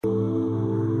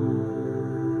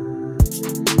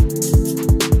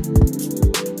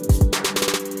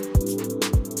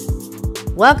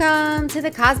Welcome to the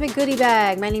Cosmic Goodie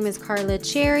Bag. My name is Carla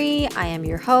Cherry. I am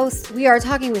your host. We are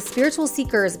talking with spiritual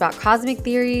seekers about cosmic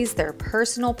theories, their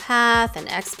personal path,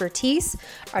 and expertise.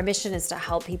 Our mission is to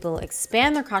help people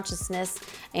expand their consciousness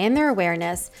and their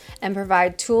awareness and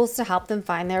provide tools to help them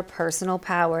find their personal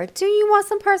power. Do you want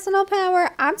some personal power?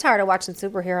 I'm tired of watching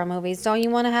superhero movies. Don't you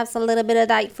want to have some little bit of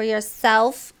that for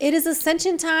yourself? It is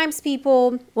ascension times,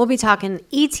 people. We'll be talking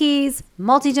ETs,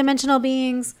 multidimensional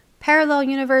beings, parallel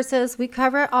universes. We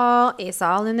cover it all. It's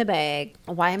all in the bag.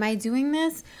 Why am I doing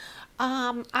this?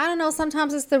 I don't know.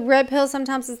 Sometimes it's the red pill.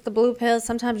 Sometimes it's the blue pill.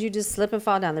 Sometimes you just slip and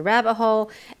fall down the rabbit hole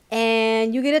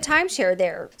and you get a timeshare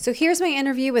there. So here's my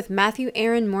interview with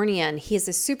Aaron Mournian. He is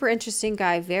a super interesting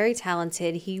guy, very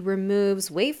talented. He removes,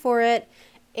 wait for it,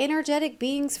 energetic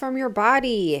beings from your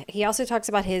body. He also talks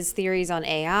about his theories on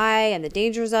AI and the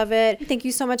dangers of it. Thank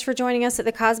you so much for joining us at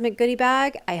the Cosmic Goodie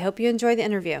Bag. I hope you enjoy the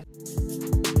interview.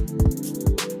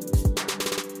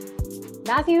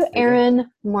 Aaron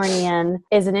Mournian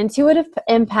is an intuitive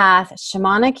empath,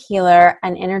 shamanic healer,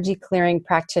 and energy clearing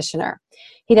practitioner.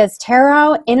 He does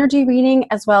tarot, energy reading,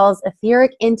 as well as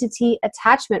etheric entity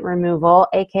attachment removal,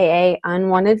 aka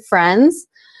unwanted friends,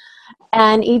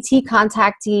 and ET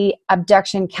contactee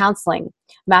abduction counseling.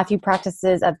 Matthew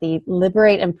practices at the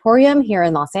Liberate Emporium here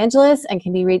in Los Angeles and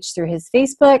can be reached through his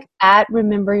Facebook at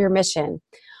Remember Your Mission.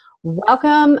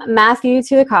 Welcome, Matthew,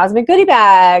 to the Cosmic Goodie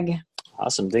Bag.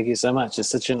 Awesome. Thank you so much. It's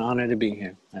such an honor to be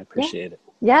here. I appreciate it.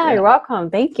 Yeah, you're welcome.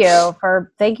 Thank you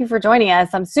for joining us.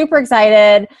 I'm super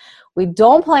excited. We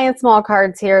don't play in small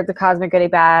cards here at the Cosmic Goodie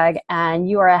Bag, and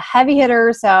you are a heavy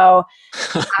hitter, so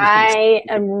I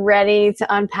am ready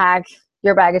to unpack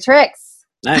your bag of tricks.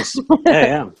 Nice.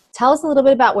 Yeah. Tell us a little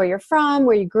bit about where you're from,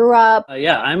 where you grew up.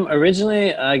 I'm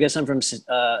originally, I'm from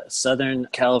Southern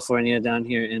California, down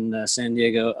here in the San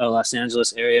Diego, Los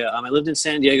Angeles area. I lived in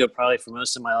San Diego probably for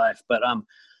most of my life, but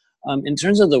in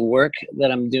terms of the work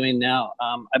that I'm doing now,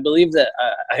 I believe that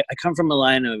I come from a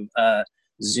line of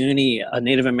Zuni,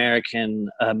 Native American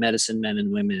medicine men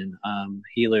and women,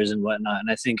 healers and whatnot.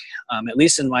 And I think, at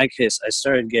least in my case, I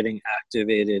started getting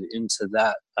activated into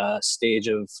that stage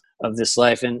of this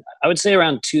life. And I would say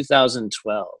around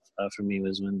 2012 for me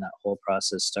was when that whole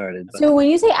process started. So when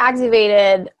you say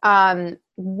activated,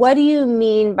 what do you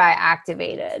mean by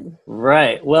activated?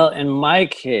 Right. Well, in my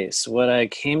case, what I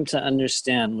came to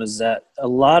understand was that a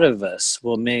lot of us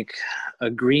will make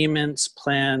agreements,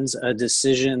 plans,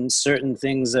 decisions, certain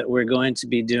things that we're going to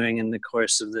be doing in the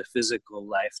course of the physical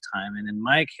lifetime. And in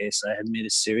my case, I had made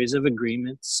a series of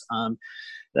agreements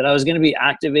that I was going to be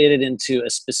activated into a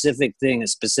specific thing, a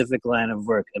specific line of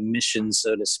work, a mission,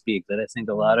 so to speak, that I think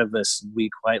a lot of us, we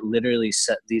quite literally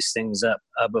set these things up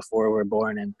before we're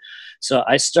born. And so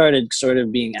I started sort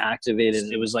of being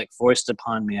activated. It was like forced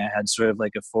upon me. I had sort of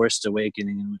like a forced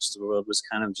awakening in which the world was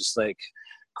kind of just like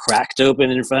cracked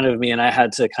open in front of me. And I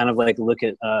had to kind of like look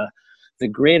at the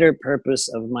greater purpose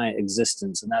of my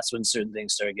existence. And that's when certain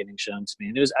things started getting shown to me.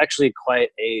 And it was actually quite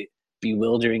a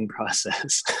bewildering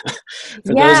process.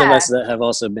 For those of us that have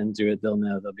also been through it, they'll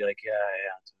know. They'll be like,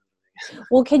 yeah.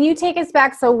 Well, can you take us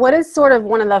back? So what is sort of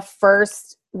one of the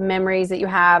first memories that you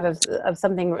have of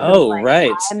something?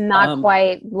 Right. I'm not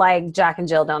quite like Jack and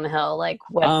Jill down the hill. Like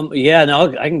what?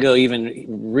 I can go even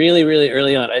really, really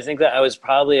early on. I think that I was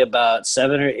probably about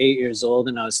 7 or 8 years old,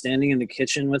 and I was standing in the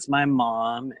kitchen with my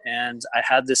mom, and I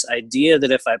had this idea that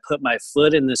if I put my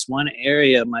foot in this one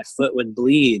area, my foot would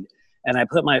bleed. And I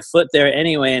put my foot there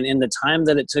anyway, and in the time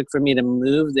that it took for me to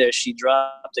move there, she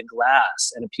dropped a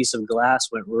glass, and a piece of glass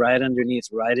went right underneath,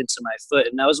 right into my foot.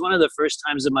 And that was one of the first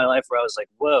times in my life where I was like,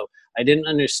 whoa, I didn't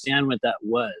understand what that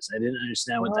was. I didn't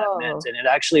understand what that meant. And it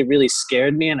actually really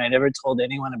scared me, and I never told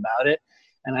anyone about it.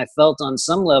 And I felt on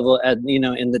some level,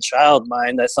 in the child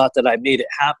mind, I thought that I made it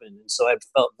happen. And so I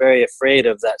felt very afraid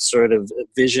of that sort of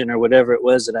vision or whatever it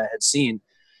was that I had seen.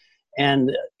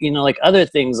 And, like other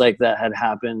things like that had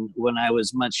happened when I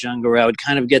was much younger, where I would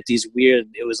kind of get these weird,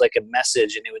 it was like a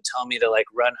message, and it would tell me to like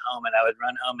run home, and I would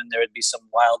run home and there would be some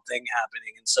wild thing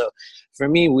happening. And so for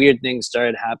me, weird things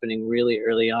started happening really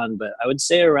early on. But I would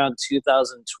say around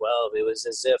 2012, it was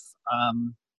as if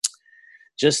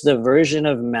just the version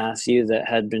of Matthew that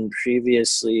had been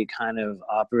previously kind of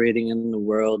operating in the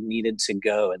world needed to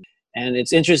go. And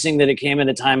it's interesting that it came at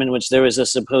a time in which there was a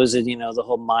supposed, the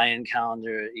whole Mayan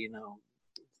calendar,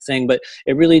 thing, but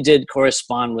it really did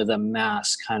correspond with a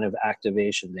mass kind of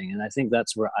activation thing. And I think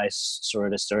that's where I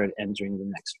sort of started entering the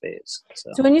next phase.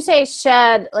 So when you say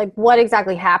shed, like what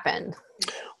exactly happened?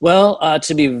 Well,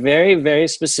 to be very, very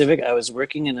specific, I was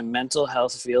working in a mental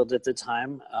health field at the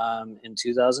time. In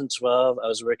 2012, I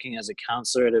was working as a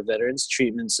counselor at a veterans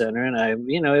treatment center, and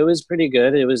it was pretty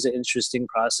good. It was an interesting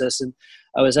process, and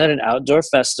I was at an outdoor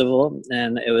festival,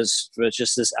 and it was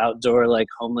just this outdoor, like,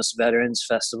 homeless veterans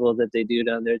festival that they do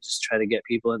down there, just try to get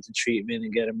people into treatment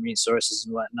and get them resources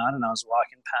and whatnot. And I was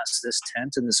walking past this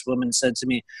tent, and this woman said to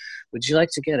me, "Would you like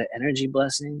to get an energy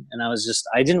blessing?" And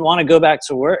I didn't want to go back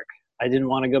to work.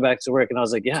 And I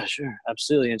was like, "Yeah, sure,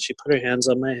 absolutely." And she put her hands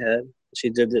on my head. She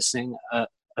did this thing, a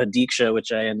diksha,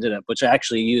 which I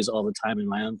actually use all the time in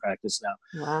my own practice now.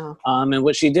 Wow. And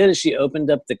what she did is she opened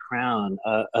up the crown,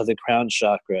 of the crown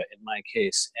chakra in my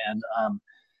case.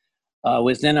 And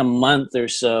within a month or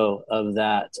so of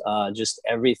that, just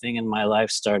everything in my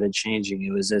life started changing.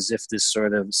 It was as if this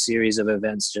sort of series of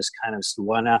events just kind of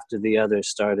one after the other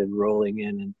started rolling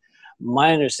in. And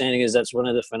my understanding is that's one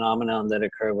of the phenomena that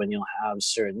occur when you'll have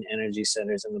certain energy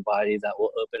centers in the body that will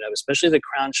open up, especially the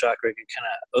crown chakra can kind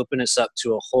of open us up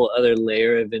to a whole other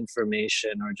layer of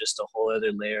information or just a whole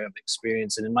other layer of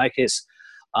experience. And in my case,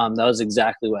 that was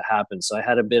exactly what happened. So I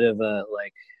had a bit of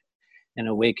an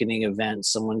awakening event.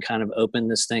 Someone kind of opened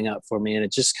this thing up for me, and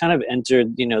it just kind of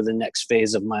entered, the next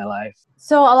phase of my life.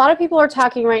 So a lot of people are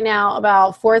talking right now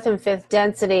about fourth and fifth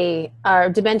density or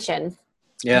dimension.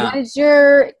 Yeah. What is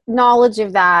your knowledge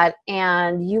of that?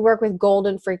 And you work with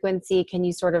golden frequency. Can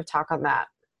you sort of talk on that?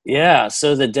 Yeah,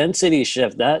 so the density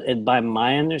shift, by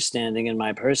my understanding and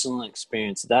my personal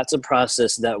experience, that's a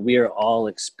process that we are all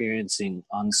experiencing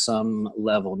on some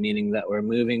level, meaning that we're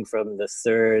moving from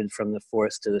the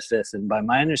fourth to the fifth. And by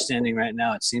my understanding right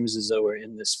now, it seems as though we're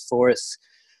in this fourth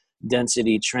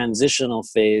density transitional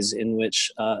phase in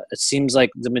which it seems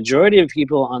like the majority of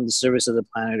people on the surface of the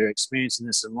planet are experiencing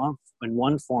this in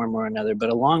one form or another. But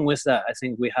along with that, I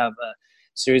think we have a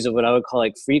series of what I would call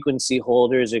like frequency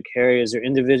holders or carriers or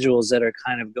individuals that are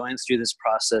kind of going through this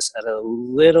process at a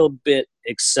little bit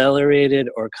accelerated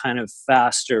or kind of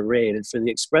faster rate, and for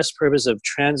the express purpose of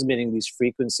transmitting these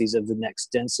frequencies of the next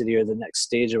density or the next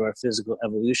stage of our physical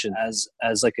evolution. As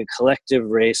like a collective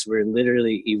race, we're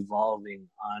literally evolving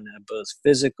on a both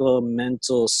physical,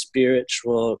 mental,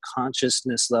 spiritual,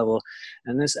 consciousness level,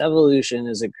 and this evolution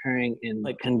is occurring in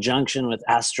like conjunction with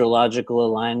astrological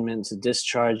alignments, a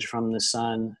discharge from the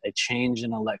sun, a change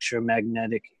in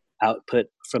electromagnetic output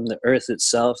from the earth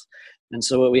itself. And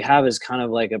so what we have is kind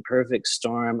of like a perfect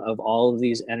storm of all of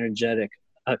these energetic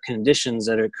conditions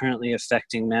that are currently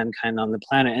affecting mankind on the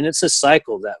planet. And it's a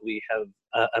cycle that we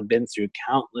have been through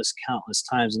countless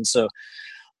times. And so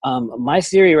my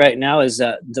theory right now is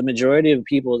that the majority of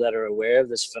people that are aware of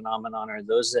this phenomenon are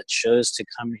those that chose to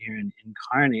come here and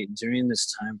incarnate during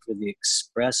this time for the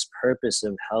express purpose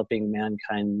of helping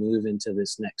mankind move into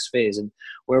this next phase. And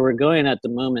where we're going at the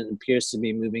moment appears to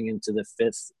be moving into the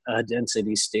fifth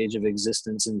density stage of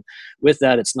existence. And with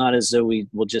that, it's not as though we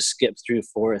will just skip through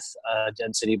fourth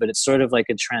density, but it's sort of like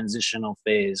a transitional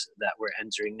phase that we're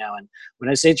entering now. And when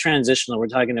I say transitional, we're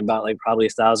talking about like probably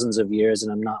thousands of years,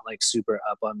 and I'm not like super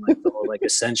up on like the whole like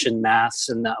ascension maths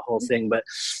and that whole thing, but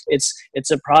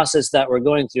it's a process that we're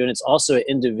going through, and it's also an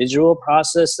individual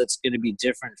process that's going to be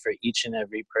different for each and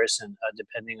every person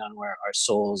depending on where our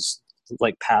soul's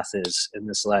like path is in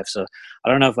this life. So I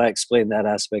don't know if I explained that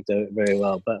aspect of it very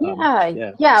well, but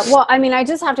yeah. Well, I mean, I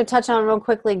just have to touch on real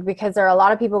quickly because there are a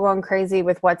lot of people going crazy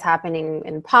with what's happening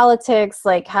in politics.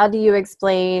 Like, how do you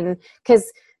explain?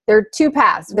 Because there are two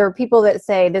paths. There are people that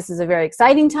say this is a very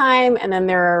exciting time, and then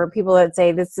there are people that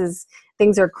say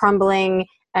things are crumbling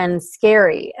and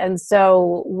scary. And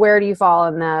so where do you fall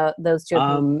in those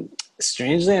two?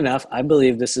 Strangely enough, I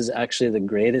believe this is actually the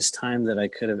greatest time that I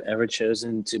could have ever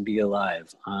chosen to be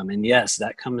alive. And yes,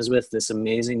 that comes with this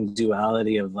amazing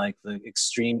duality of like the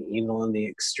extreme evil and the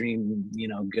extreme,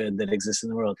 good that exists in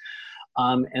the world.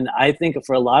 And I think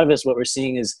for a lot of us, what we're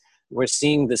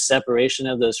seeing the separation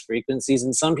of those frequencies.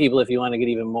 And some people, if you want to get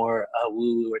even more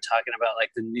woo-woo, we're talking about like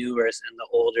the new earth and the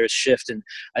old earth shift. And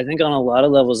I think on a lot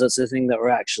of levels, that's the thing that we're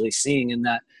actually seeing, and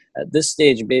that at this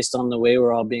stage, based on the way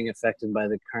we're all being affected by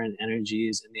the current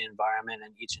energies in the environment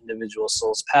and each individual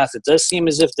soul's path, it does seem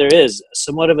as if there is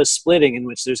somewhat of a splitting in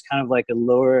which there's kind of like a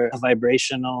lower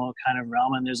vibrational kind of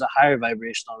realm and there's a higher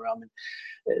vibrational realm.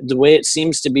 And the way it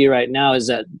seems to be right now is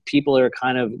that people are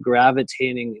kind of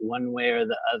gravitating one way or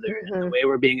the other. Mm-hmm. And the way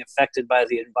we're being affected by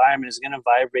the environment is going to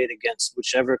vibrate against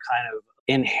whichever kind of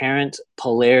inherent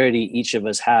polarity each of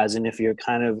us has. And if you're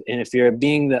a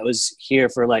being that was here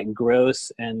for like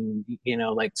growth and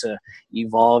like to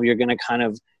evolve, you're going to kind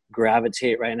of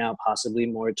gravitate right now possibly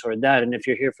more toward that. And if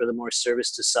you're here for the more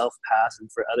service to self path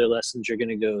and for other lessons, you're going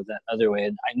to go that other way.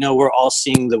 And I know we're all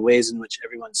seeing the ways in which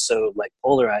everyone's so like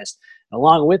polarized.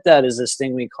 Along with that is this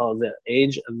thing we call the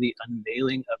age of the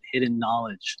unveiling of hidden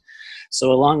knowledge.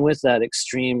 So along with that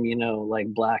extreme, you know, like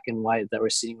black and white that we're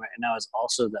seeing right now is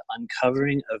also the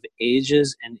uncovering of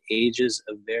ages and ages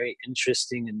of very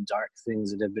interesting and dark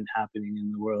things that have been happening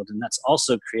in the world. And that's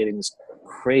also creating this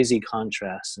crazy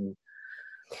contrast. And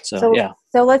so yeah.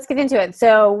 So let's get into it.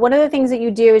 So one of the things that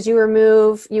you do is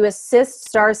you assist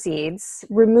star seeds,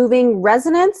 removing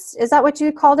resonance. Is that what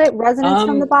you called it? Resonance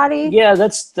from the body? Yeah,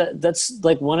 that's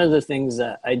like one of the things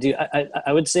that I do.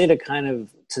 I would say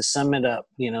to sum it up,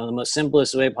 you know, the most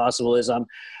simplest way possible is I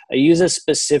use a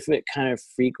specific kind of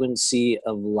frequency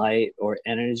of light or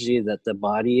energy that the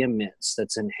body emits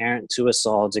that's inherent to us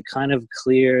all to kind of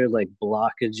clear like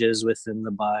blockages within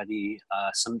the body,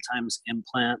 sometimes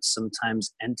implants,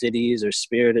 sometimes entities or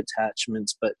spirit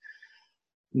attachments, but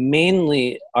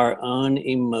mainly our own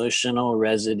emotional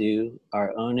residue,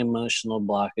 our own emotional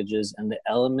blockages, and the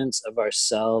elements of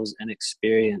ourselves and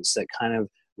experience that kind of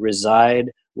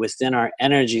reside within our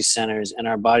energy centers in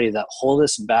our body that hold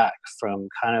us back from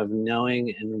kind of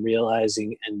knowing and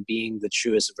realizing and being the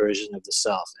truest version of the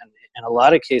self. And in a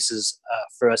lot of cases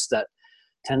for us, that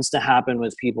tends to happen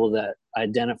with people that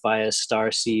identify as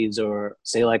star seeds or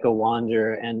say like a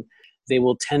wanderer, and they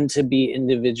will tend to be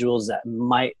individuals that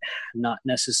might not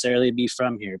necessarily be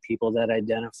from here, people that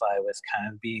identify with kind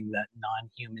of being that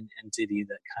non-human entity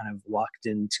that kind of walked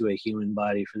into a human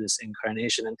body for this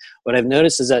incarnation. And what I've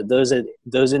noticed is that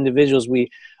those individuals, we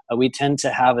tend to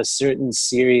have a certain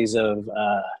series of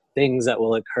things that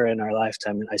will occur in our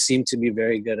lifetime. And I seem to be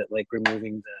very good at like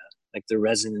removing the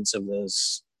resonance of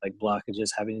those like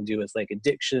blockages having to do with like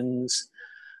addictions,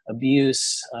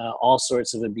 abuse, all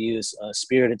sorts of abuse,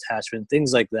 spirit attachment,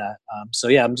 things like that. So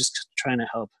yeah, I'm just trying to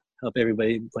help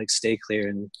everybody like stay clear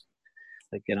and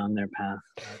like get on their path.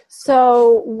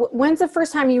 So when's the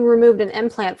first time you removed an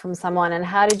implant from someone, and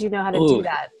how did you know how to do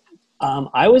that?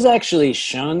 I was actually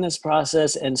shown this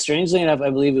process, and strangely enough,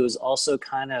 I believe it was also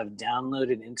kind of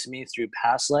downloaded into me through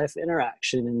past life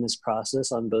interaction in this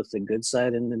process on both the good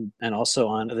side and also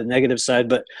on the negative side.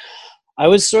 But I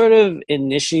was sort of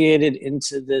initiated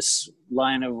into this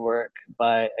line of work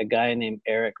by a guy named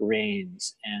Eric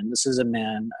Rains. And this is a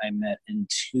man I met in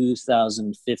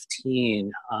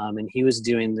 2015. And he was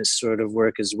doing this sort of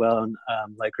work as well,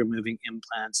 like removing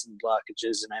implants and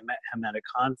blockages. And I met him at a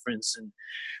conference, and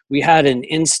we had an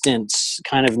instant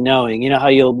kind of knowing. You know how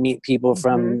you'll meet people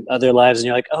from other lives and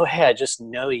you're like, oh, hey, I just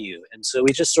know you. And so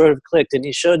we just sort of clicked. And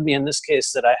he showed me in this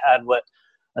case that I had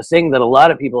a thing that a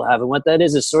lot of people have. And what that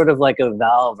is sort of like a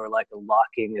valve or like a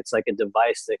locking. It's like a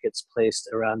device that gets placed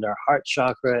around our heart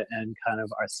chakra and kind of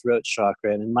our throat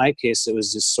chakra. And in my case, it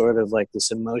was just sort of like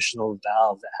this emotional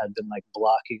valve that had been like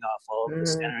blocking off all of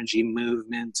this energy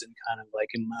movement and kind of like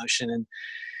emotion. And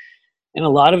in a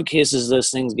lot of cases, those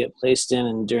things get placed in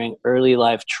and during early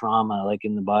life trauma, like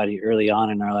in the body early on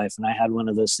in our life. And I had one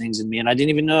of those things in me, and I didn't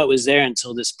even know it was there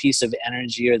until this piece of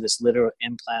energy or this literal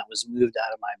implant was moved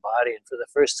out of my body. And for the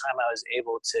first time, I was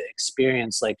able to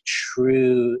experience like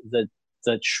the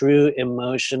true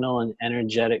emotional and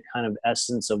energetic kind of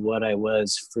essence of what I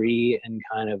was, free and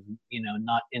kind of, you know,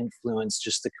 not influenced,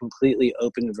 just the completely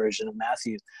open version of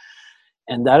Matthew.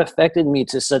 And that affected me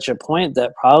to such a point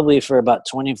that probably for about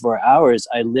 24 hours,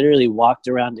 I literally walked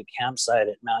around a campsite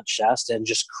at Mount Shasta and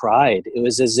just cried. It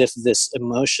was as if this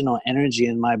emotional energy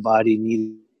in my body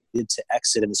needed to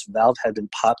exit, and this valve had been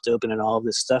popped open and all of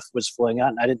this stuff was flowing out.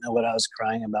 And I didn't know what I was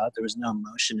crying about. There was no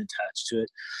emotion attached to it.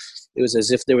 It was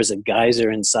as if there was a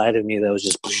geyser inside of me that was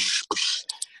just...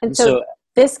 And so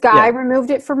this guy removed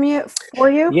it for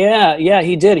you? Yeah,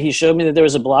 he did. He showed me that there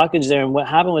was a blockage there. And what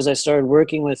happened was I started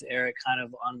working with Eric kind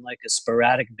of on like a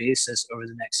sporadic basis over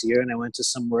the next year. And I went to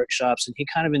some workshops, and he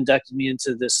kind of inducted me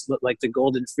into this, like the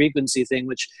golden frequency thing,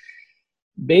 which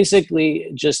basically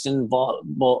just involved,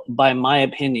 well, by my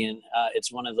opinion,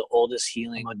 it's one of the oldest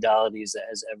healing modalities that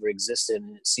has ever existed.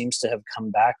 And it seems to have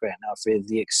come back right now for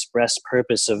the express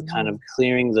purpose of kind of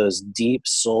clearing those deep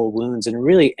soul wounds and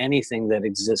really anything that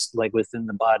exists like within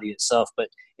the body itself. But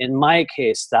in my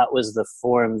case, that was the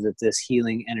form that this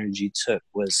healing energy took.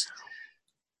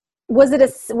 Was it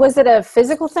a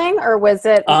physical thing, or was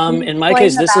it? In my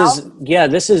case,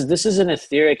 this is an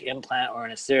etheric implant or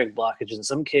an etheric blockage. In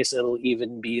some cases, it'll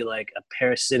even be like a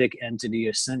parasitic entity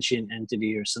or sentient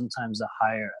entity, or sometimes a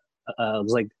higher,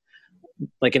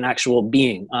 like an actual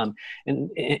being. And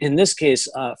in this case,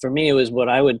 for me, it was what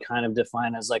I would kind of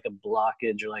define as like a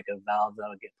blockage or like a valve that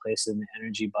would get placed in the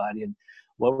energy body. And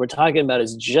what we're talking about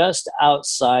is just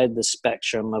outside the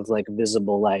spectrum of like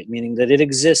visible light, meaning that it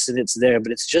exists and it's there,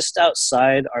 but it's just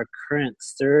outside our current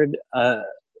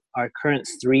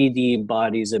 3D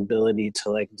body's ability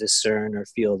to like discern or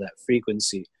feel that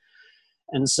frequency.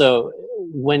 And so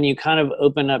when you kind of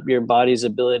open up your body's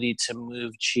ability to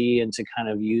move chi and to kind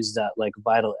of use that like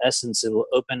vital essence, it will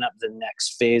open up the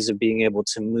next phase of being able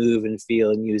to move and feel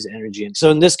and use energy. And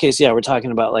so in this case, yeah, we're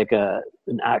talking about like an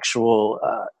actual,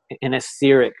 an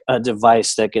etheric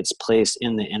device that gets placed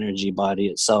in the energy body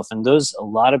itself. And those, a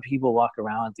lot of people walk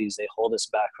around with these. They hold us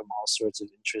back from all sorts of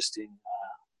interesting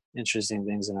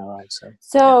things in our lives.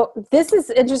 So this is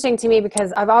interesting to me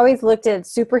because I've always looked at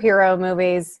superhero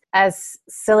movies as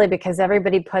silly because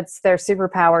everybody puts their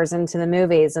superpowers into the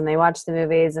movies and they watch the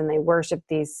movies and they worship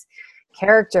these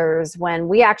characters when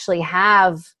we actually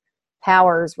have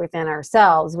powers within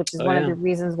ourselves, which is one of the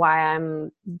reasons why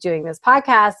I'm doing this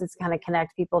podcast, is kind of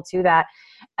connect people to that.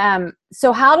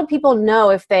 So how do people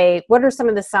know what are some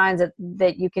of the signs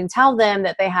that you can tell them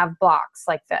that they have blocks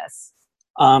like this?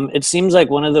 It seems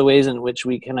like one of the ways in which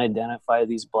we can identify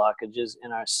these blockages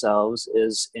in ourselves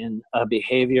is in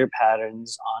behavior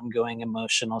patterns, ongoing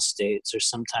emotional states, or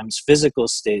sometimes physical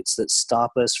states that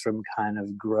stop us from kind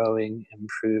of growing,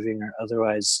 improving, or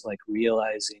otherwise like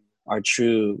realizing our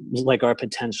true, like our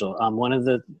potential. One of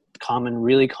the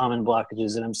really common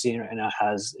blockages that I'm seeing right now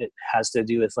has to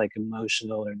do with like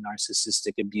emotional or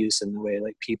narcissistic abuse, and the way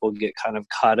like people get kind of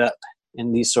caught up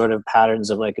in these sort of patterns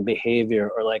of like a behavior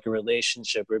or like a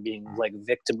relationship, or being like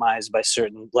victimized by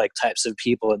certain like types of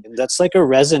people. And that's like a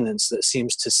resonance that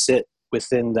seems to sit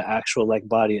within the actual like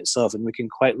body itself. And we can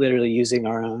quite literally, using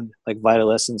our own like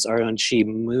vital essence, our own chi,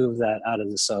 move that out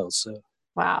of the cells. So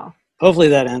wow. Hopefully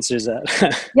that answers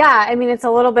that. Yeah, I mean, it's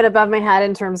a little bit above my head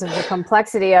in terms of the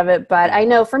complexity of it, but I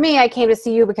know for me, I came to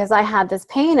see you because I had this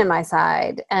pain in my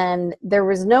side and there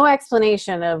was no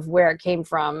explanation of where it came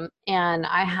from. And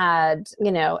I had,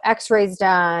 x-rays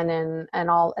done and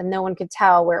all, and no one could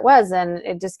tell where it was. And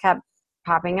it just kept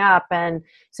popping up. And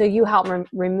so you helped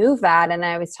remove that. And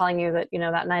I was telling you that,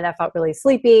 that night I felt really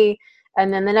sleepy.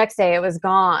 And then the next day it was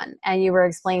gone. And you were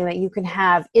explaining that you can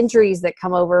have injuries that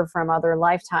come over from other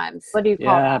lifetimes. What do you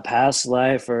call that? Past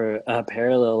life or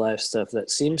parallel life stuff.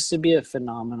 That seems to be a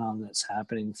phenomenon that's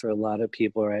happening for a lot of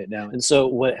people right now. And so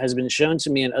what has been shown to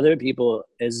me and other people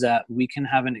is that we can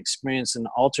have an experience, an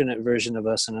alternate version of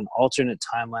us in an alternate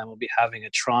timeline. We'll be having a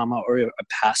trauma or a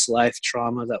past life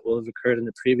trauma that will have occurred in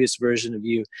the previous version of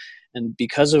you. And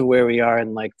because of where we are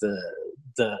in like the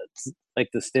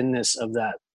thinness of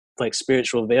that like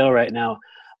spiritual veil right now,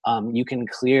 you can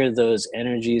clear those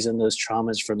energies and those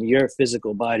traumas from your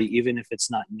physical body, even if it's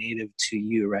not native to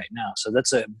you right now. So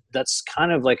that's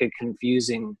kind of like a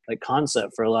confusing like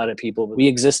concept for a lot of people. But we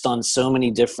exist on so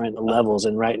many different levels,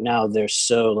 and right now they're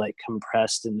so like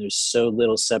compressed and there's so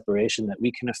little separation that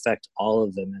we can affect all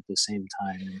of them at the same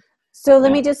time. So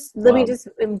let me just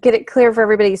get it clear for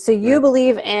everybody. So you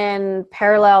believe in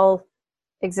parallel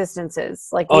existences?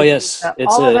 Like yes,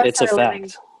 it's a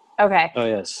fact. Okay. Oh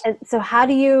yes. And so how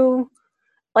do you,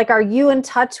 like, are you in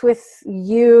touch with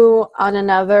you on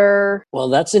another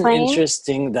that's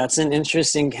plane? That's an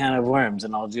interesting can of worms,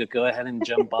 and I'll just go ahead and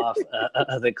jump off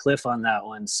the cliff on that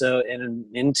one. So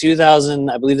in 2000,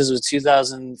 I believe this was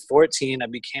 2014, I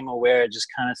became aware, just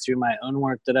kind of through my own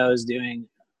work that I was doing,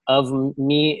 of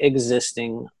me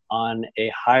existing on a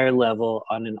higher level,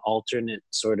 on an alternate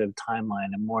sort of timeline,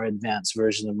 a more advanced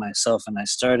version of myself. And I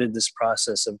started this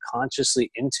process of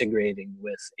consciously integrating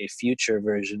with a future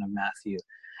version of Matthew.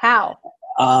 How?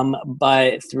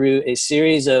 Through a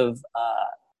series of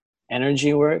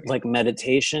energy work, like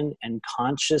meditation, and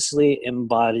consciously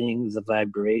embodying the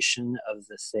vibration of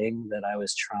the thing that I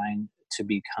was trying to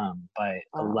become, by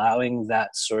allowing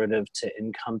that sort of to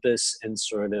encompass and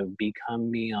sort of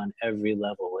become me on every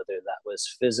level, whether that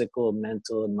was physical,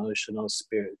 mental, emotional,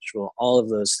 spiritual, all of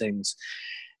those things.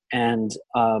 And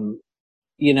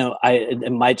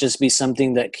it might just be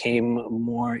something that came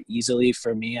more easily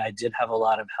for me. I did have a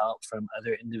lot of help from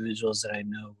other individuals that I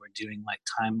know were doing like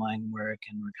timeline work,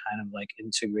 and were kind of like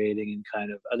integrating, and kind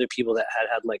of other people that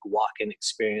had like walk-in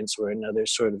experience where another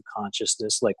sort of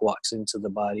consciousness like walks into the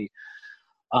body.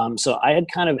 So I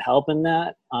had kind of help in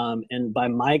that. And by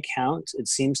my count, it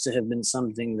seems to have been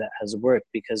something that has worked,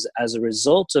 because as a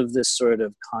result of this sort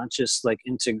of conscious like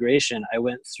integration, I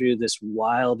went through this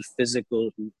wild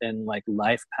physical and like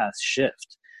life path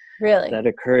shift. Really? That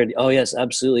occurred. Oh yes,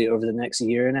 absolutely. Over the next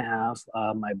year and a half,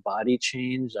 my body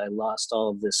changed. I lost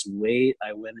all of this weight.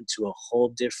 I went into a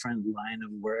whole different line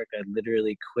of work. I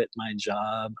literally quit my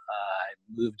job. I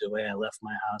moved away. I left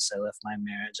my house. I left my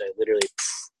marriage. I literally,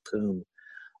 boom.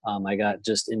 I got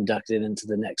just inducted into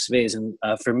the next phase. And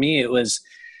for me, it was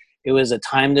a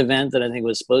timed event that I think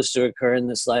was supposed to occur in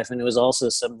this life. And it was also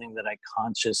something that I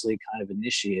consciously kind of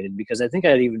initiated, because I think I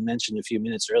had even mentioned a few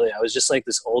minutes earlier, I was just like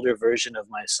this older version of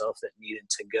myself that needed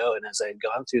to go. And as I had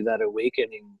gone through that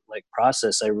awakening like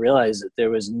process, I realized that there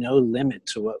was no limit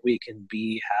to what we can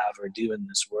be, have, or do in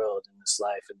this world, in this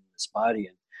life, and in this body.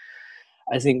 And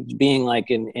I think being like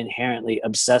an inherently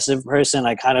obsessive person,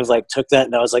 I kind of like took that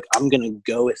and I was like, I'm going to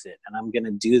go with it, and I'm going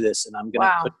to do this, and I'm going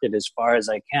to push it as far as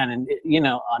I can. And, you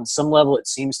know, on some level it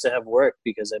seems to have worked,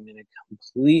 because I'm in a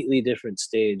completely different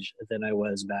stage than I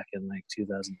was back in like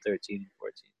 2013 and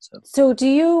 14. So do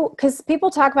you, because people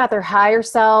talk about their higher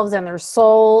selves and their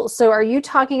soul. So are you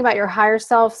talking about your higher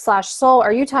self / soul?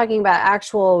 Are you talking about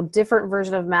actual different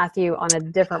version of Matthew on a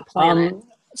different planet?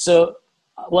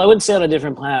 Well, I wouldn't say on a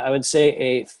different planet. I would say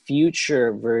a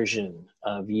future version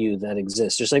of you that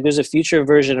exists. Just like there's a future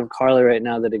version of Carla right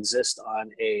now that exists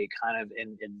on a kind of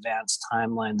an advanced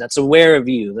timeline that's aware of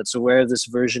you, that's aware of this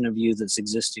version of you that's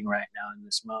existing right now in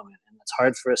this moment. And it's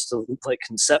hard for us to like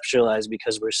conceptualize,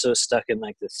 because we're so stuck in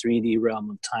like the 3D realm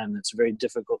of time that's very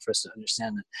difficult for us to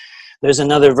understand that there's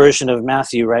another version of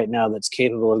Matthew right now that's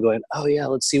capable of going, oh yeah,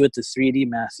 let's see what the 3D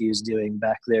Matthew's doing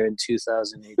back there in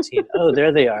 2018. Oh,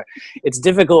 there they are. It's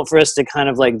difficult for us to kind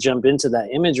of like jump into that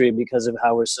imagery because of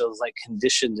how we're so like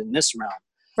conditioned in this realm.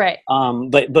 Right.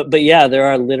 But yeah, there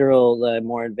are literal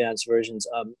more advanced versions.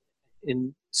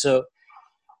 So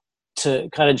to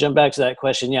kind of jump back to that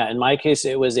question, yeah, in my case,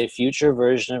 it was a future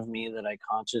version of me that I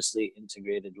consciously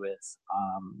integrated with.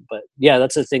 But yeah,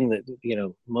 that's a thing that, you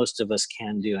know, most of us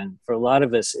can do. And for a lot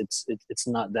of us, it's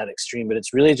not that extreme, but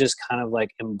it's really just kind of like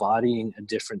embodying a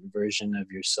different version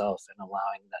of yourself and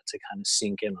allowing that to kind of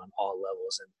sink in on all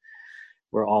levels. And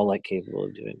we're all like capable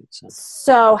of doing it.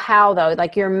 So how though?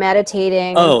 Like you're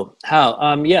meditating? Oh,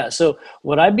 how? Yeah. So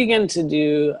what I began to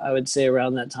do, I would say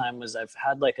around that time, was I've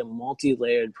had like a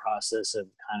multi-layered process of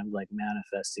kind of like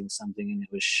manifesting something, and it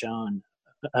was shown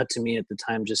to me at the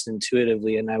time just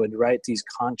intuitively. And I would write these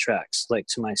contracts like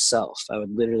to myself. I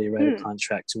would literally write a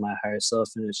contract to my higher self,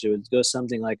 and it would go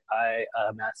something like, I,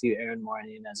 Matthew Aaron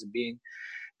Mournian, as a being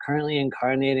currently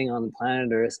incarnating on the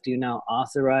planet Earth, do now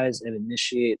authorize and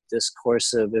initiate this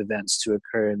course of events to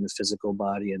occur in the physical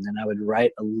body. And then I would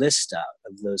write a list out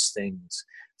of those things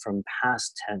from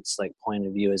past tense like point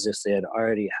of view, as if they had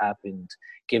already happened,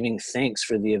 giving thanks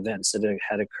for the events that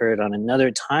had occurred on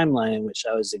another timeline in which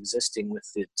I was existing, with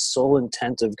the sole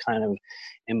intent of kind of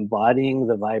embodying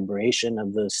the vibration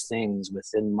of those things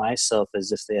within myself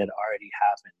as if they had already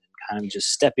happened, and kind of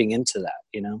just stepping into that,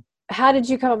 you know? How did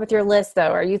you come up with your list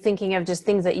though? Are you thinking of just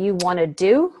things that you want to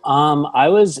do? I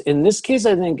was, in this case,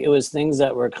 I think it was things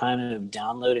that were kind of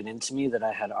downloaded into me that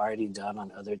I had already done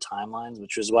on other timelines,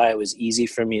 which was why it was easy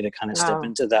for me to kind of step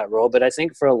into that role. But I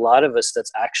think for a lot of us,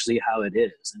 that's actually how it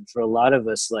is. And for a lot of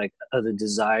us, like the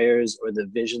desires or the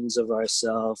visions of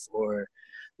ourselves or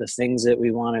the things that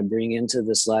we want to bring into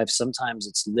this life, sometimes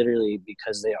it's literally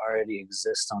because they already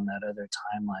exist on that other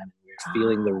timeline. We're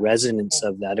feeling the resonance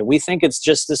of that. And we think it's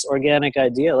just this organic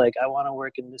idea, like, I want to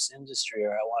work in this industry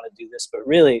or I want to do this. But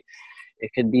really, it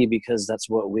could be because that's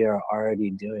what we are already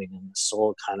doing. And the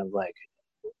soul kind of like,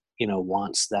 you know,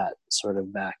 wants that sort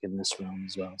of back in this realm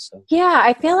as well. So yeah,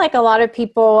 I feel like a lot of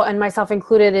people, and myself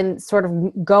included, in sort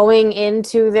of going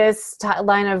into this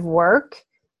line of work,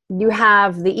 you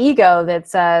have the ego that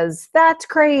says, that's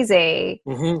crazy.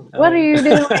 What are you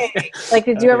doing? Like,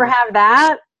 did you ever have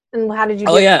that? And how did you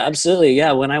do yeah, absolutely.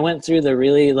 Yeah. When I went through the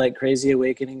really like crazy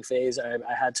awakening phase, I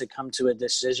had to come to a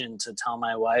decision to tell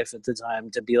my wife at the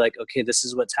time to be like, okay, this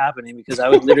is what's happening. Because I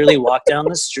would literally walk down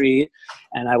the street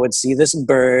and I would see this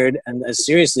bird, and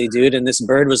seriously, dude. And this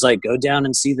bird was like, go down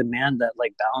and see the man that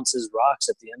like balances rocks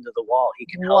at the end of the wall. He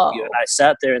can help you. And I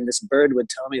sat there and this bird would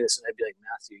tell me this, and I'd be like,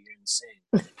 Matthew, you're insane.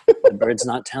 The bird's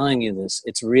not telling you this.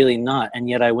 It's really not. And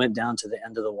yet I went down to the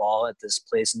end of the wall at this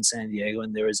place in San Diego,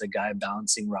 and there was a guy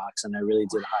balancing rocks, and I really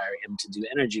did hire him to do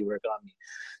energy work on me.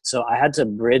 So I had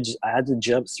to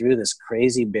jump through this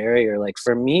crazy barrier. Like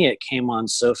for me, it came on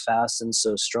so fast and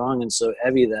so strong and so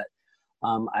heavy that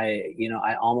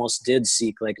I almost did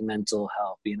seek like mental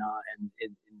help, you know, and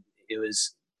it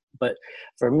was, but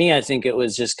for me, I think it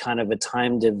was just kind of a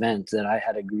timed event that I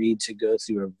had agreed to go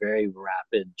through a very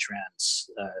rapid trance,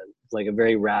 like a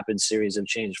very rapid series of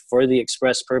change, for the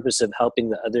express purpose of helping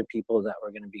the other people that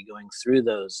were going to be going through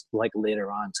those like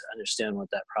later on to understand what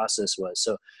that process was.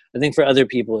 So I think for other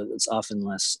people, it's often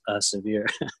less severe.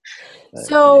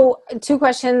 So 2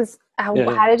 questions.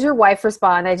 how did your wife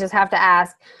respond? I just have to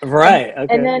ask. Right.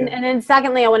 Okay. And then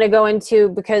secondly, I want to go into,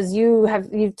 because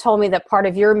you've told me that part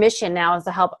of your mission now is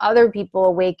to help other people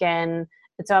awaken.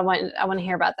 And so I want to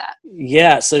hear about that.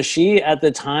 Yeah. So she, at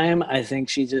the time, I think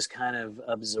she just kind of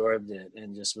absorbed it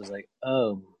and just was like,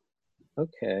 oh,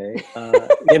 okay.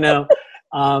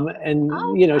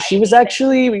 She was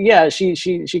actually,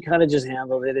 she kind of just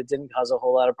handled it. It didn't cause a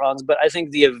whole lot of problems, but I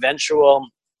think the eventual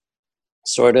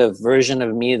sort of version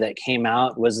of me that came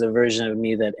out was the version of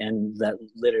me that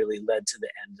literally led to the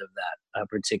end of that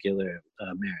particular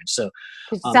marriage. So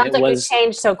it sounds like you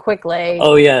changed so quickly.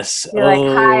 Oh yes. You're like,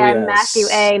 hi, I'm Matthew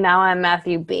A. Now I'm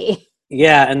Matthew B.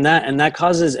 Yeah, and that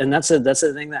causes, and that's a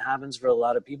thing that happens for a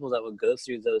lot of people that will go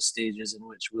through those stages in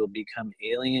which we'll become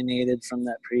alienated from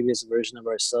that previous version of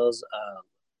ourselves.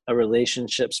 Our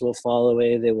relationships will fall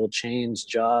away. They will change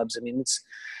jobs. I mean, it's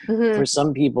for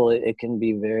some people it can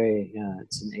be very,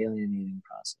 it's an alienating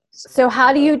process. So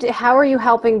how are you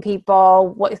helping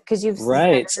people? Because you've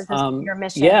right. This is your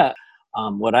mission. Yeah.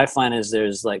 What I find is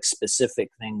there's like specific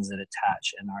things that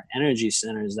attach in our energy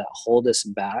centers that hold us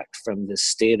back from this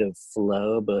state of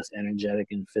flow, both energetic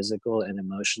and physical and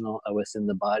emotional within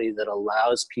the body, that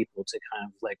allows people to kind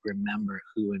of like remember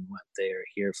who and what they are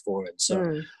here for. And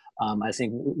so I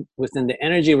think within the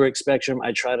energy work spectrum,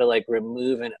 I try to like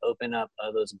remove and open up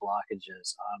those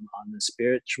blockages. On the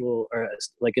spiritual, or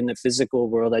like in the physical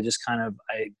world, I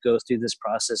go through this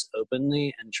process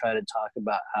openly and try to talk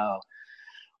about how,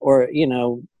 or,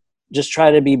 just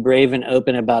try to be brave and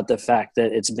open about the fact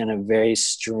that it's been a very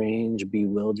strange,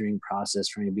 bewildering process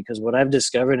for me. Because what I've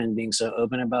discovered in being so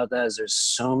open about that is there's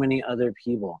so many other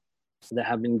people that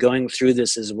have been going through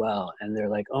this as well. And they're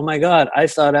like, oh my God, I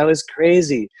thought I was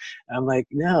crazy. And I'm like,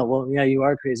 no, well, yeah, you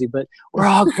are crazy, but we're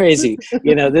all crazy.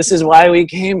 This is why we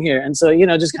came here. And so,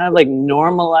 just kind of like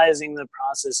normalizing the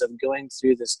process of going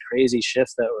through this crazy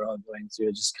shift that we're all going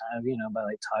through, just kind of, by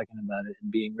like talking about it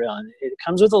and being real. And it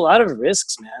comes with a lot of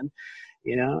risks, man.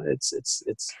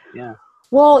 It's yeah.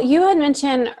 Well, you had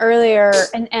mentioned earlier,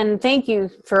 and thank you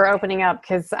for opening up,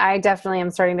 because I definitely am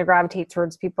starting to gravitate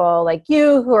towards people like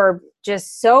you who are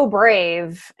just so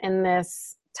brave in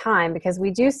this time, because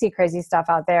we do see crazy stuff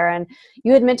out there. And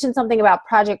you had mentioned something about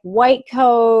Project White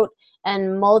Coat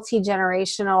and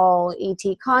multi-generational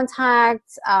ET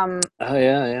contact. Oh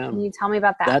yeah. Can you tell me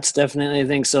about that? That's definitely a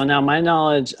thing. So now my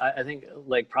knowledge, I think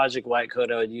like Project White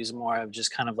Coat, I would use more of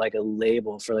just kind of like a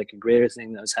label for like a greater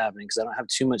thing that was happening, because I don't have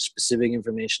too much specific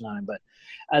information on it. But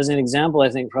as an example, I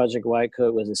think Project White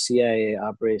Coat was a CIA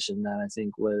operation that I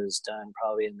think was done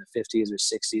probably in the 50s or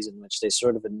 60s, in which they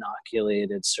sort of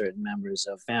inoculated certain members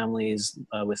of families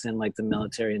within like the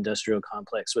military industrial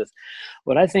complex with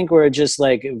what I think were just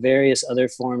like various other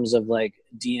forms of like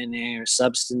DNA or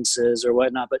substances or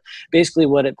whatnot. But basically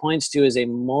what it points to is a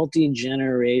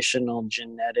multi-generational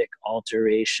genetic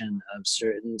alteration of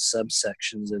certain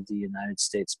subsections of the United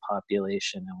States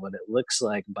population. And what it looks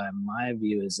like, by my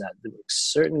view, is that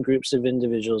certain groups of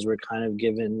individuals were kind of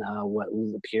given what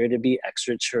appear to be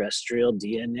extraterrestrial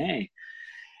DNA.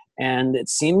 And it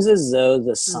seems as though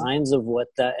the signs of what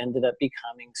that ended up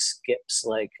becoming skips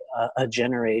like a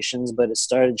generations, but it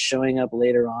started showing up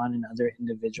later on in other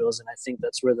individuals. And I think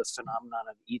that's where the phenomenon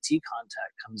of ET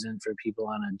contact comes in for people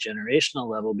on a generational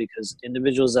level, because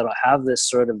individuals that'll have this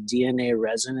sort of DNA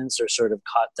resonance or sort of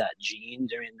caught that gene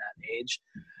during that age,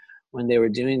 when they were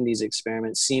doing these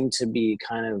experiments, seemed to be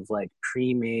kind of like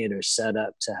pre-made or set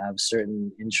up to have certain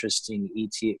interesting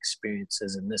ET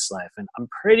experiences in this life. And I'm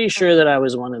pretty sure that I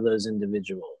was one of those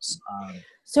individuals.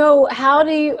 So how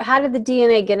did the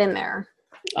DNA get in there?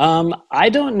 I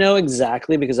don't know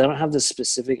exactly, because I don't have the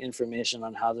specific information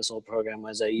on how this whole program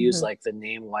was. I use like the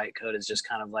name White Coat as just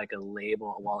kind of like a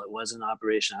label. While it was an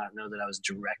operation, I don't know that I was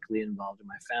directly involved, or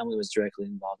my family was directly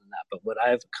involved in that. But what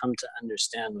I've come to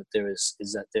understand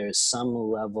is that there is some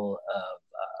level of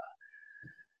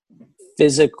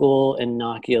physical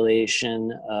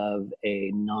inoculation of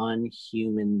a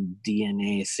non-human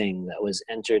DNA thing that was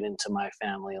entered into my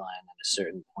family line at a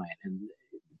certain point. And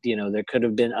there could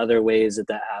have been other ways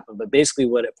that happened, but basically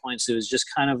what it points to is just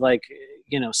kind of like,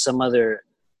 some other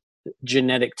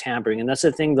genetic tampering. And that's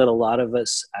the thing that a lot of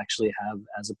us actually have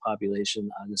as a population.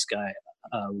 This guy,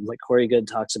 like Corey Good,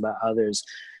 talks about how there's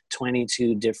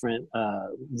 22 different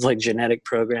like genetic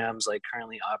programs like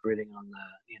currently operating on the,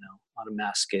 on a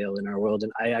mass scale in our world.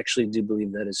 And I actually do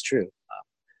believe that is true.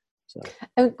 So.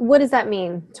 And what does that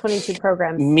mean? 22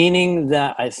 programs? Meaning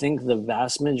that I think the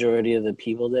vast majority of the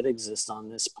people that exist on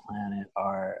this planet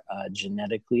are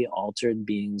genetically altered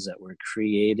beings that were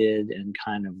created and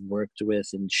kind of worked with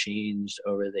and changed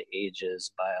over the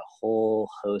ages by a whole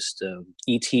host of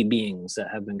ET beings that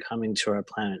have been coming to our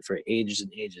planet for ages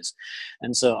and ages.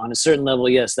 And so on a certain level,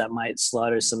 yes, that might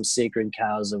slaughter some sacred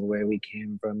cows of where we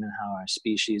came from and how our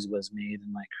species was made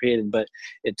and like created, but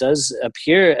it does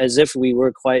appear as if we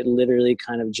were quite literally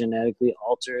kind of genetically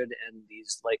altered and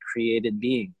these like created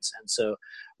beings. And so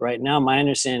right now my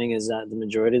understanding is that the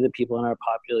majority of the people in our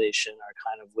population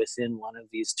are kind of within one of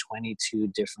these 22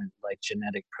 different like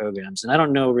genetic programs, and I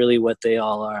don't know really what they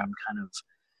all are. I'm kind of,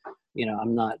 you know,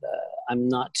 I'm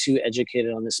not too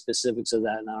educated on the specifics of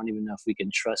that, and I don't even know if we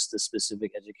can trust the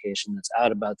specific education that's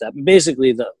out about that. But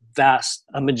basically, the vast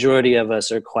majority of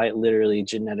us are quite literally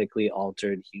genetically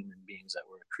altered human beings that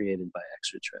were created by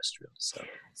extraterrestrials.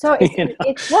 So it's,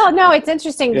 you know? it's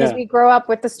interesting because we grow up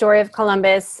with the story of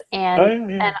Columbus,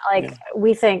 and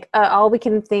we think all we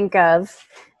can think of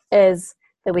is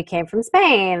that we came from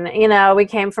Spain. You know, we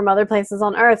came from other places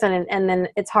on Earth, and then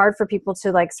it's hard for people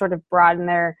to like sort of broaden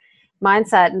their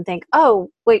mindset and think, oh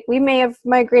wait, we may have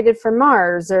migrated from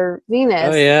Mars or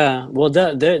Venus. Oh yeah, well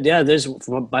there's,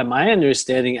 by my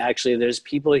understanding, actually there's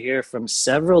people here from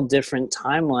several different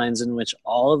timelines in which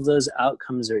all of those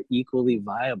outcomes are equally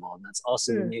viable, and that's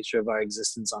also the nature of our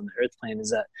existence on the Earth plane,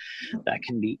 is that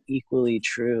can be equally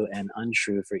true and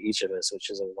untrue for each of us,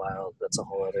 which is that's a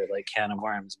whole other like can of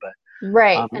worms. But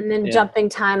right, and then jumping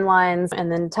timelines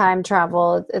and then time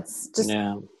travel, it's just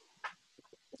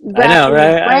I know,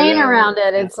 right? Brain around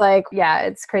it. It's like,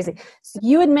 it's crazy. So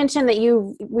you had mentioned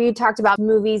that we talked about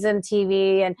movies and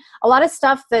TV, and a lot of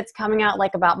stuff that's coming out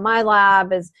like about my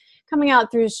lab is coming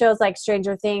out through shows like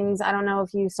Stranger Things. I don't know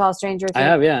if you saw Stranger Things. I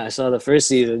have, I saw the first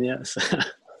season, yes.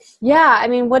 Yeah, I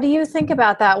mean, what do you think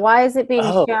about that? Why is it being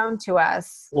shown to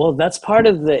us? Well, that's part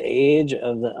of the age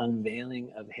of the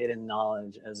unveiling of hidden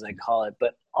knowledge, as I call it,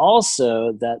 but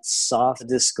also that soft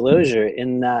disclosure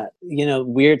in that, you know,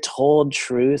 we're told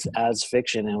truth as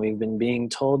fiction, and we've been being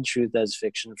told truth as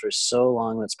fiction for so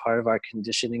long. That's part of our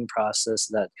conditioning process,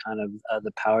 that kind of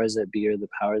the powers that be, or the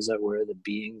powers that were, the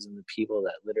beings and the people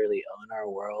that literally own our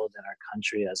world and our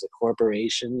country as a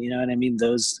corporation, you know what I mean?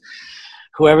 Those,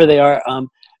 whoever they are,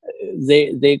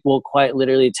 they will quite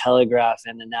literally telegraph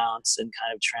and announce and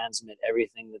kind of transmit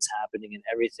everything that's happening and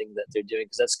everything that they're doing,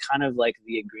 because that's kind of like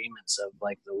the agreements of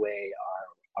like the way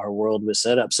our world was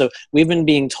set up. So we've been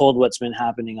being told what's been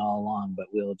happening all along, but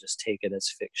we'll just take it as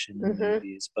fiction in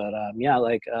movies. But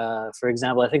for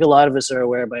example, I think a lot of us are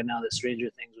aware by now that Stranger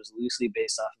Things was loosely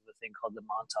based off of a thing called the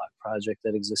Montauk Project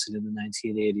that existed in the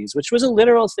 1980s, which was a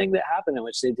literal thing that happened, in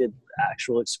which they did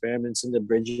actual experiments into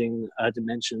bridging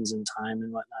dimensions and time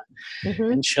and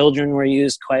whatnot. And children were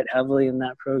used quite heavily in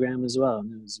that program as well.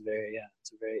 And it was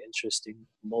it's a very interesting,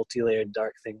 multi-layered,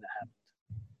 dark thing that happened.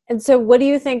 And so what do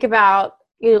you think about,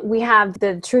 we have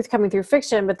the truth coming through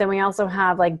fiction, but then we also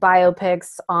have like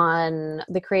biopics on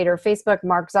the creator of Facebook,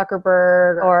 Mark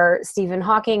Zuckerberg, or Stephen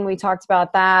Hawking. We talked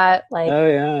about that. Like,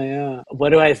 what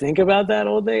do I think about that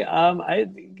whole thing? I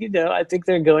think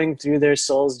they're going through their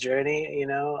soul's journey. You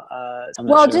know,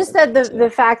 just that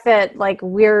the fact that like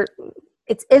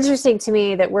it's interesting to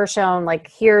me that we're shown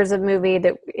like, here's a movie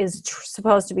that is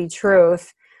supposed to be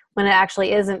truth, when it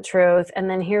actually isn't truth. And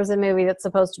then here's a movie that's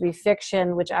supposed to be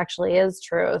fiction, which actually is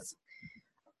truth.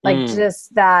 Like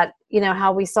just that, you know,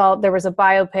 how we saw there was a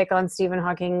biopic on Stephen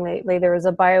Hawking lately. There was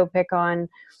a biopic on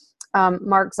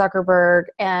Mark Zuckerberg.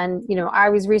 And, you know, I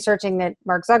was researching that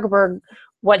Mark Zuckerberg,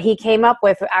 what he came up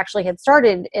with actually had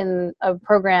started in a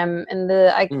program in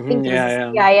the, I think it was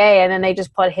the CIA, and then they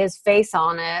just put his face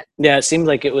on it. Yeah, it seemed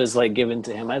like it was like given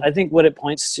to him. I think what it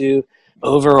points to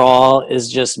overall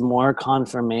is just more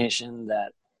confirmation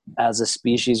that as a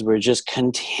species we're just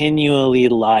continually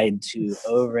lied to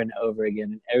over and over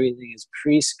again, and everything is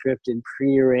pre-scripted,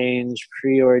 prearranged,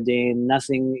 preordained.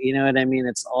 Nothing, you know what I mean?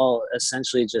 It's all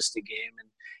essentially just a game. And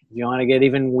if you want to get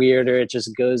even weirder, it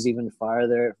just goes even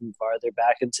farther and farther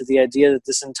back into the idea that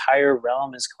this entire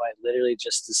realm is quite literally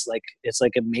just this, like, it's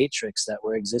like a matrix that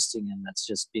we're existing in, that's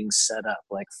just being set up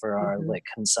like for our like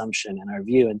consumption and our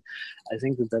view. And I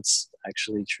think that that's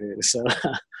actually true. So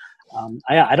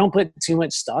I don't put too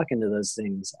much stock into those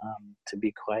things, to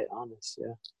be quite honest.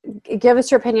 Give us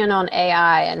your opinion on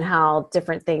AI and how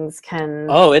different things can.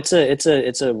 Oh, it's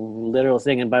a literal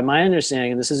thing. And by my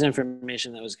understanding, and this is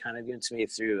information that was kind of given to me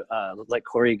through like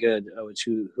Corey Good,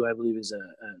 who I believe is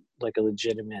a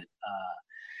legitimate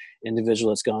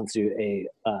individual that's gone through a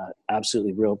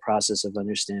absolutely real process of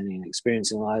understanding and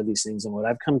experiencing a lot of these things. And what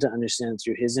I've come to understand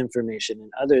through his information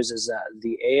and others is that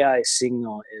the AI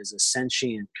signal is a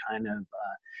sentient kind of,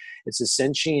 it's a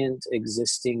sentient,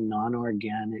 existing,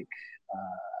 non-organic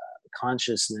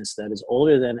consciousness that is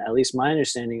older than, at least my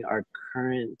understanding, our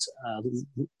current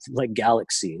like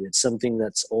galaxy. It's something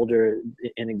that's older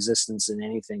in existence than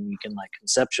anything you can like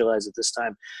conceptualize at this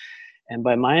time. And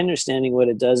by my understanding, what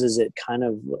it does is it kind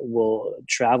of will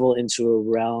travel into a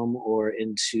realm or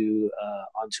into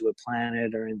onto a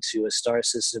planet or into a star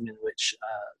system in which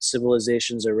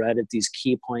civilizations are right at these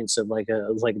key points of like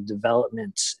a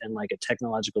development and like a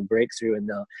technological breakthrough, and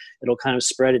it'll kind of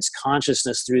spread its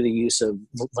consciousness through the use of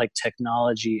like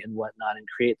technology and whatnot, and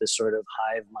create this sort of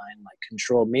hive mind like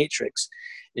control matrix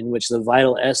in which the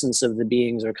vital essence of the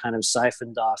beings are kind of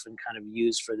siphoned off and kind of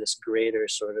used for this greater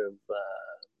sort of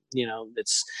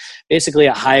it's basically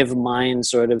a hive mind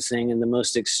sort of thing. And the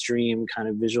most extreme kind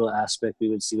of visual aspect we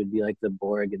would see would be like the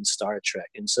Borg in Star Trek.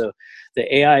 And so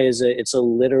the AI it's a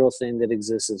literal thing that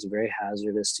exists. It's very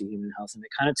hazardous to human health. And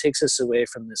it kind of takes us away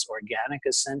from this organic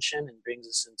ascension and brings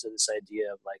us into this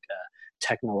idea of like a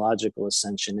technological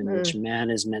ascension in which man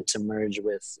is meant to merge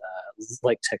with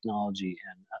like technology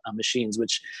and machines,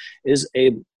 which is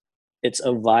it's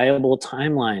a viable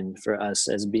timeline for us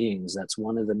as beings. That's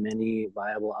one of the many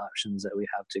viable options that we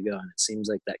have to go. And it seems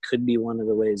like that could be one of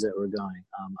the ways that we're going.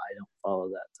 I don't follow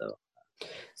that though.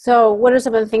 So what are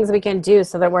some of the things we can do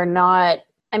so that we're not,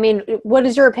 I mean, what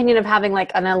is your opinion of having like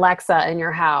an Alexa in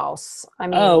your house? I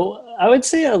mean, I would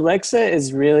say Alexa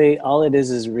is really, all it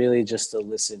is really just a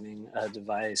listening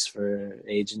device for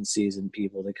agencies and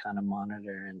people to kind of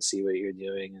monitor and see what you're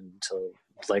doing, and to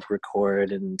like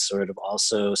record and sort of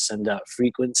also send out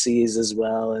frequencies as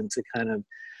well, and to kind of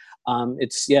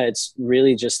it's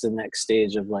really just the next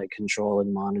stage of like control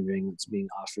and monitoring that's being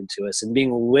offered to us and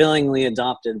being willingly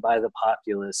adopted by the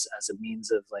populace as a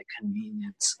means of like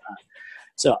convenience.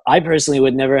 So I personally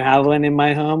would never have one in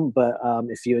my home, but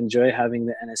if you enjoy having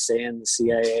the NSA and the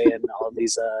CIA and all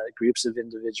these groups of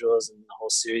individuals and a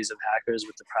whole series of hackers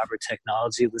with the proper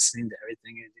technology listening to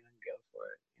everything you're doing, go for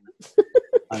it. You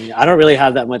know? I mean, I don't really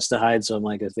have that much to hide, so I'm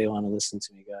like, if they want to listen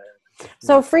to me, go ahead.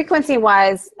 So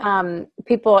frequency-wise,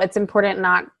 people, it's important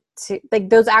not to, like,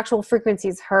 those actual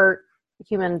frequencies hurt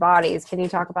human bodies. Can you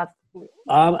talk about?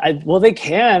 Well, they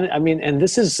can. I mean, and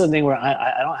this is something where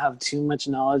I don't have too much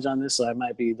knowledge on this, so I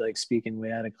might be like speaking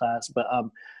way out of class. But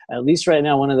at least right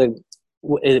now,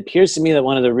 it appears to me that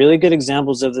one of the really good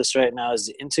examples of this right now is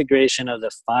the integration of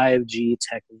the 5G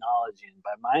technology. And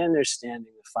by my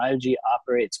understanding, the 5G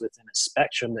operates within a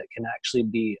spectrum that can actually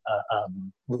be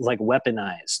like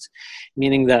weaponized,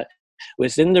 meaning that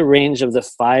within the range of the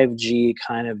 5G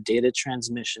kind of data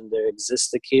transmission, there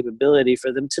exists the capability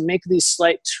for them to make these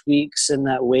slight tweaks in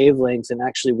that wavelength and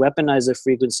actually weaponize the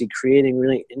frequency, creating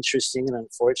really interesting and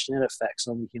unfortunate effects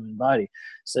on the human body,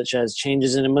 such as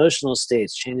changes in emotional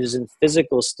states, changes in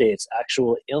physical states,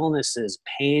 actual illnesses.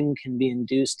 Pain can be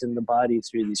induced in the body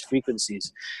through these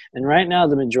frequencies. And right now,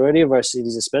 the majority of our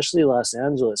cities, especially Los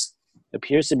Angeles,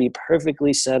 appears to be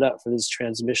perfectly set up for this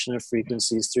transmission of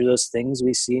frequencies through those things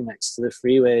we see next to the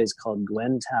freeways called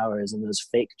Gwen Towers and those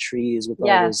fake trees with all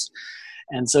those.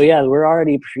 And so, yeah, we're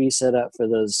already pre-set up for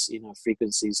those,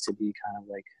 frequencies to be kind of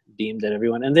like beamed at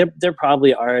everyone. And they're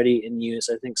probably already in use.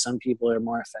 I think some people are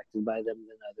more affected by them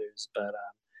than others. But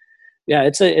yeah,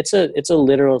 it's a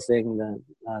literal thing that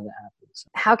happens.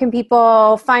 How can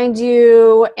people find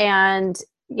you? And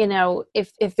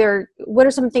if they're, what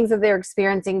are some things that they're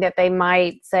experiencing that they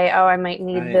might say, oh, I might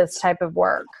need this type of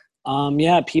work?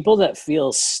 Yeah, people that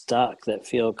feel stuck, that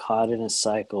feel caught in a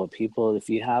cycle, people, if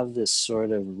you have this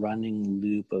sort of running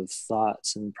loop of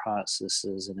thoughts and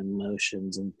processes and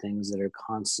emotions and things that are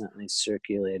constantly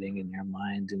circulating in your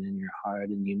mind and in your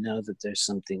heart, and you know that there's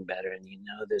something better, and you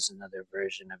know there's another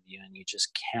version of you, and you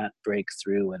just can't break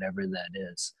through whatever that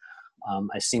is.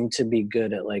 I seem to be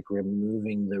good at like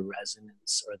removing the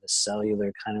resonance or the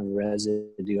cellular kind of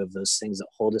residue of those things that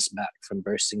hold us back from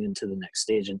bursting into the next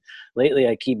stage. And lately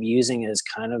I keep using it as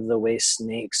kind of the way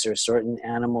snakes or certain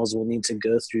animals will need to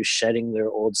go through shedding their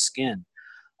old skin.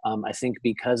 I think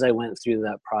because I went through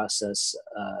that process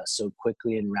so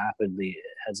quickly and rapidly,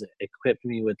 it has equipped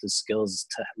me with the skills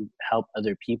to help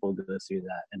other people go through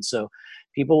that. And so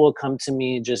people will come to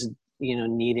me just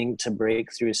needing to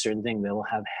break through a certain thing. They will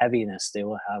have heaviness. They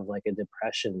will have like a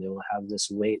depression. They will have this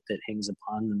weight that hangs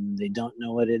upon them. They don't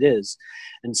know what it is.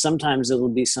 And sometimes it'll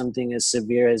be something as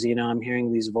severe as, I'm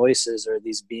hearing these voices or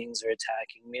these beings are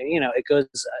attacking me. It goes,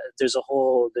 there's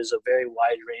a very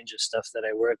wide range of stuff that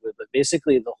I work with, but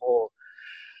basically the whole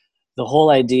the whole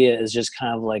idea is just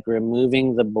kind of like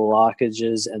removing the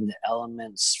blockages and the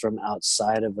elements from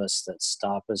outside of us that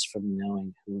stop us from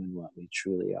knowing who and what we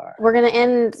truly are. We're going to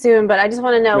end soon, but I just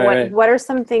want to know what are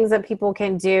some things that people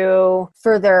can do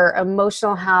for their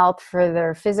emotional health, for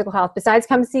their physical health, besides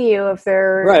come see you if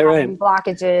they're having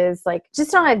blockages, like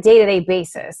just on a day-to-day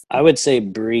basis? I would say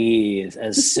breathe,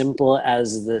 as simple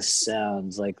as this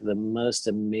sounds, like the most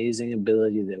amazing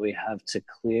ability that we have to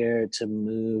clear, to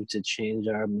move, to change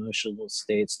our emotional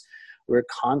states. We're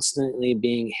constantly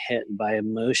being hit by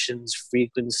emotions,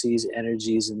 frequencies,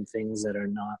 energies, and things that are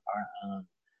not our own.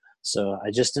 So I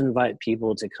just invite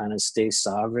people to kind of stay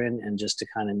sovereign and just to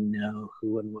kind of know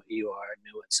who and what you are,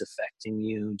 know what's affecting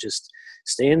you. Just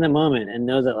stay in the moment and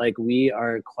know that like we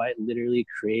are quite literally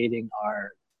creating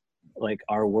our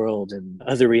world and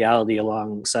other reality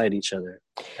alongside each other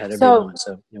at every moment.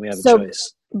 So we have a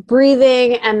choice.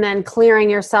 Breathing and then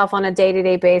clearing yourself on a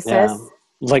day-to-day basis. Yeah.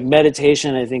 Like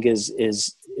meditation, I think is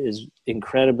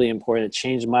incredibly important. It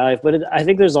changed my life, but I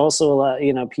think there's also a lot,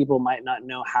 people might not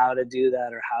know how to do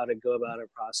that or how to go about a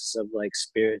process of like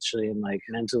spiritually and like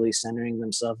mentally centering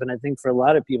themselves. And I think for a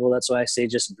lot of people, that's why I say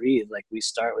just breathe. Like we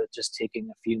start with just taking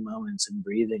a few moments and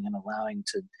breathing and allowing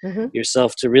to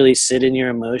yourself to really sit in your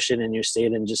emotion and your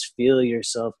state and just feel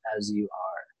yourself as you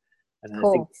are. And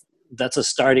I think that's a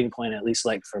starting point, at least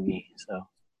like for me. So.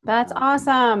 That's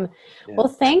awesome. Yeah. Well,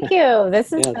 thank you.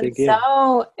 This has been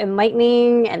so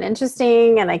enlightening and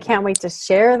interesting, and I can't wait to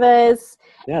share this.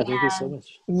 Yeah, thank you so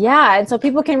much. Yeah, and so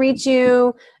people can reach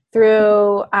you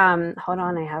through, hold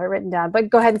on, I have it written down, but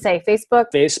go ahead and say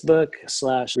Facebook.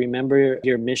 Facebook/Remember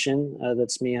Your Mission.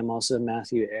 That's me. I'm also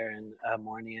Matthew Aaron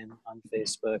Mournian on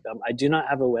Facebook. I do not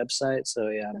have a website, so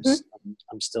yeah,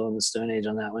 I'm still in the Stone Age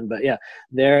on that one. But yeah,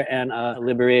 there and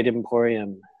Liberate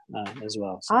Emporium. As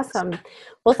well. So awesome.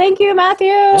 Well, thank you, Matthew.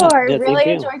 I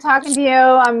really enjoyed talking to you.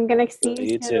 I'm going to see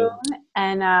you soon. Too.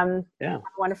 And have a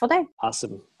wonderful day.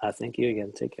 Awesome. Thank you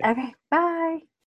again. Take care. Okay. Bye.